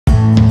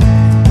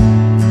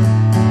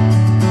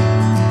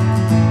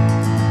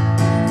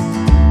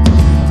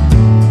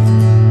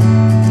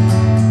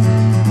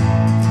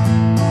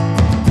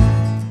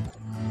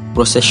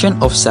Procession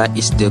offsite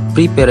is the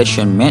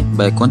preparation made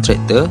by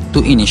contractor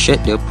to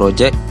initiate the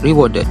project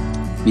rewarded.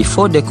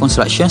 Before the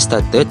construction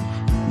started,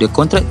 the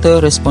contractor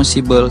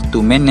responsible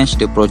to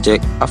manage the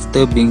project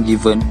after being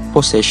given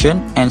possession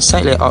and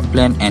site layout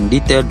plan and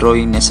detailed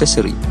drawing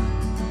necessary.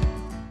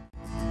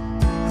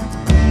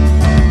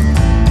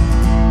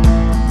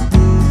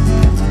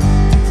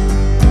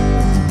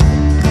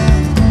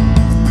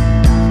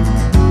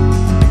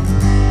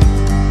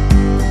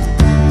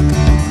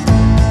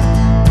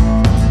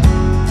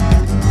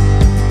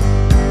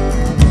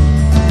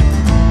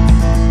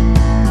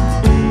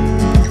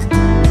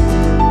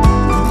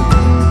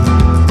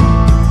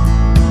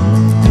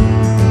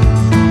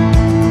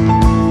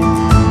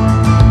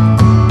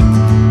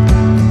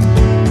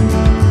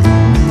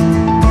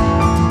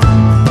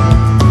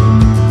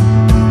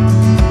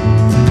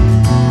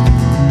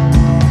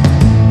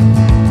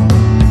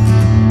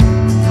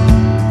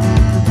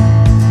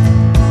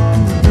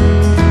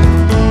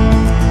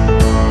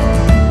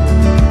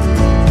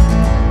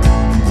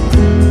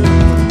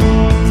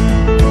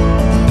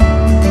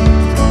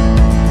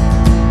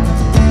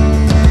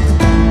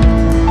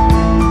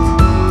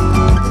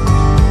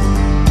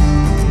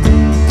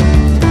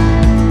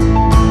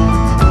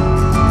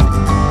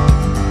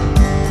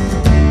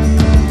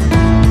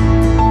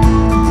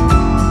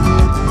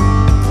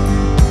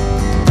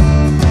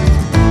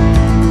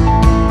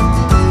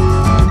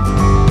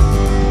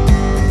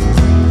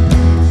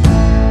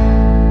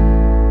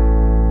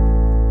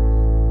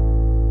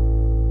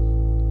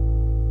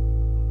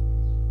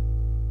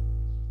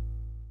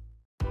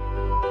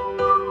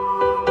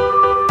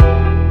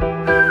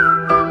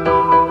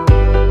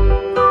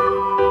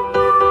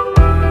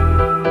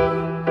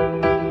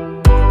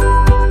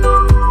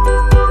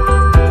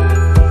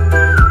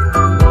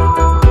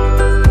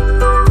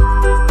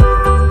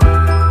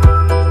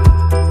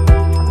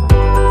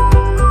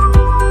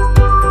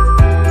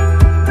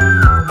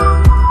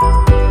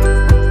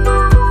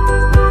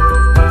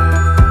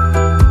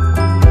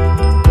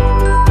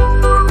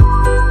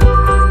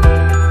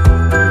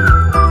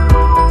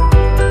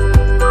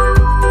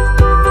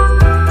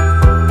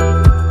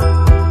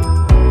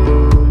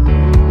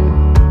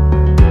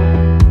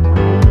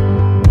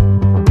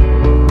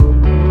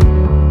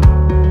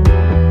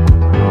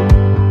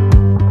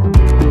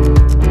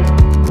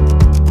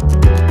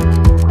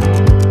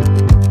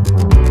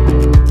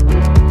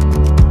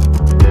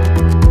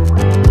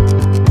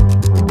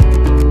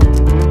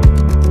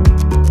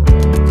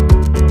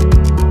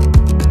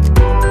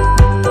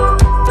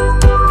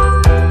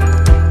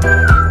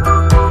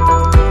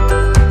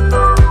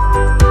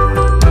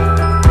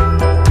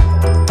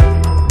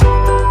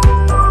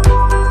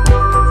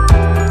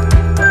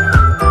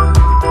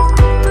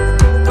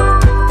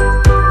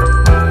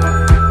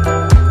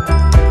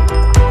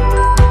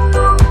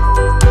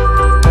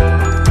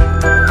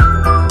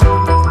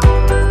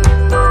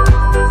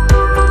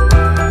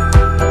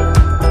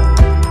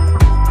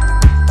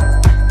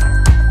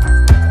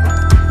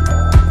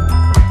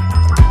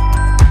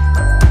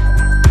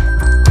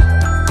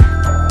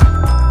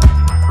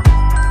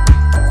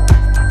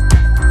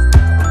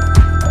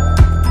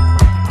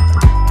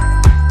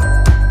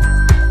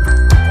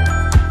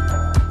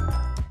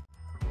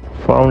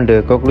 From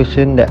the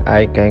conclusion that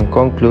I can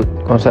conclude,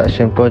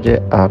 construction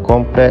projects are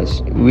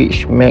complex,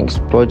 which makes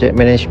project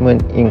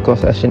management in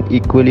construction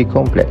equally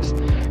complex.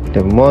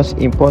 The most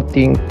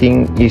important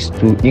thing is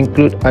to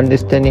include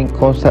understanding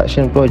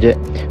construction project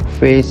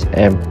phase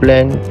and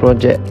plan.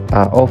 Projects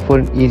are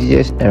often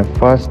easiest and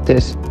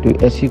fastest to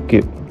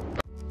execute.